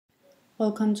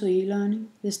Welcome to e-learning.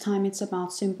 This time it's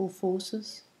about simple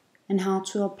forces and how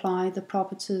to apply the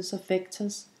properties of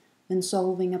vectors when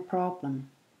solving a problem.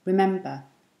 Remember,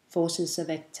 force is a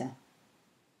vector.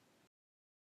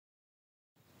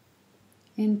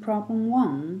 In problem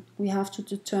 1, we have to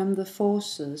determine the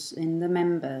forces in the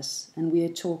members, and we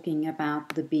are talking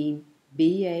about the beam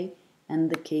BA and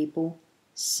the cable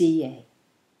CA.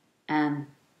 And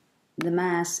the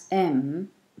mass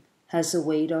M has a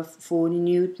weight of 40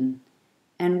 Newton.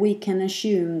 And we can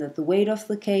assume that the weight of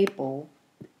the cable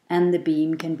and the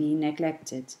beam can be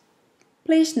neglected.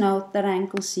 Please note that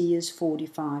angle C is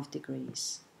 45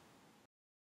 degrees.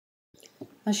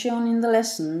 As shown in the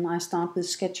lesson, I start with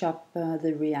sketch up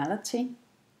the reality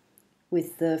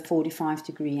with the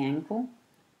 45-degree angle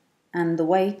and the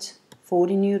weight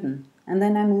 40 Newton. And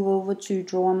then I move over to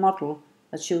draw a model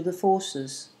that shows the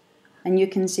forces. And you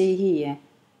can see here,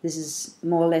 this is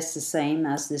more or less the same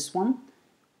as this one.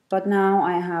 But now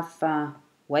I have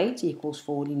weight equals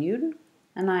 40 Newton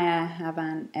and I have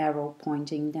an arrow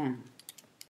pointing down.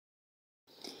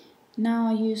 Now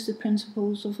I use the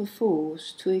principles of a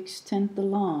force to extend the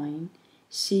line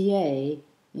CA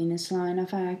in its line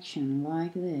of action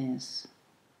like this.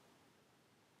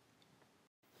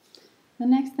 The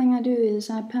next thing I do is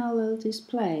I parallel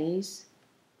displace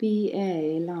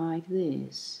BA like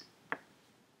this.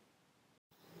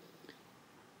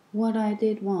 What I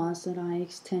did was that I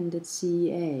extended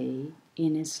CA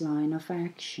in its line of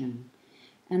action,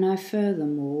 and I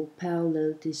furthermore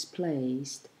parallel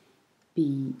displaced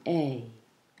BA.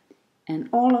 And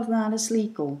all of that is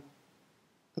legal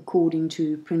according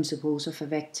to principles of a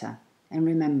vector. And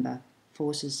remember,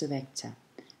 force is a vector.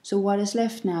 So what is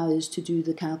left now is to do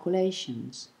the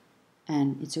calculations.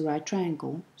 And it's a right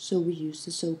triangle, so we use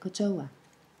the SOH CAH TOA.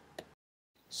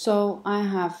 So I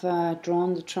have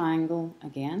drawn the triangle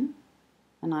again,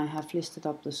 and I have listed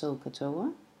up the SOH CAH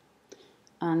TOA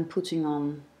and putting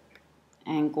on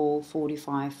angle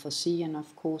 45 for C, and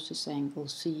of course this angle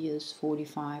C is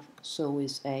 45, so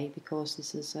is A, because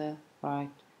this is a right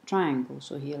triangle,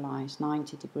 so here lies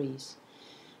 90 degrees.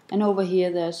 And over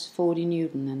here there's 40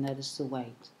 Newton, and that is the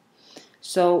weight.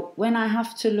 So when I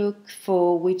have to look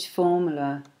for which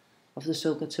formula of the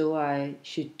SOH CAH TOA I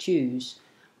should choose,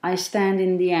 I stand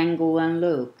in the angle and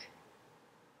look,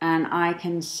 and I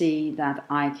can see that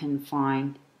I can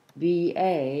find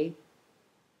BA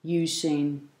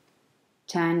using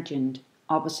tangent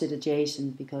opposite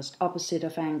adjacent, because opposite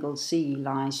of angle C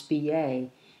lies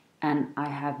BA, and I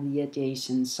have the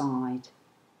adjacent side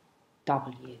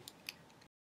W.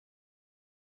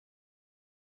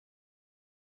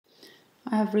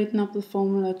 I have written up the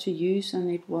formula to use, and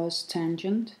it was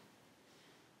tangent.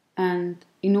 And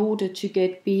in order to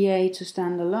get BA to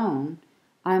stand alone,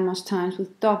 I must times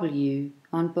with W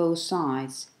on both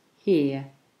sides,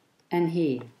 here and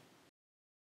here.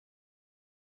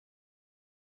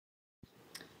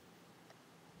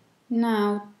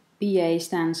 Now BA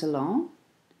stands alone,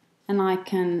 and I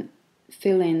can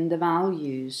fill in the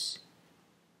values.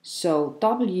 So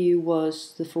W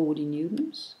was the 40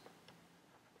 Newtons.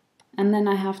 And then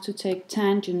I have to take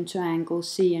tangent to angle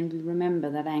C, and we remember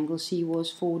that angle C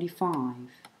was 45.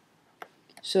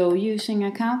 So using a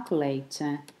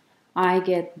calculator, I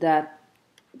get that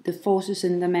the forces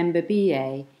in the member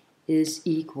BA is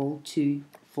equal to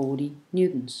 40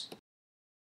 Newtons.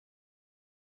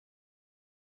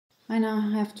 I now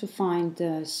have to find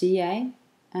CA,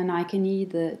 and I can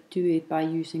either do it by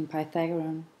using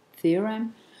Pythagorean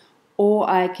theorem, or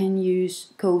I can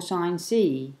use cosine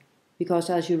C, because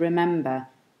as you remember,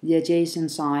 the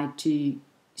adjacent side to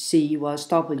C was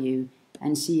W,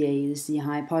 and CA is the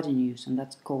hypotenuse, and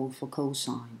that's called for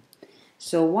cosine.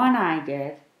 So what I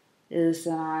get is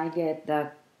that I get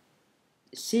that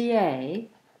CA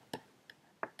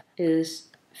is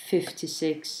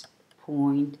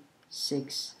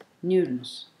 56.6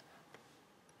 Newtons.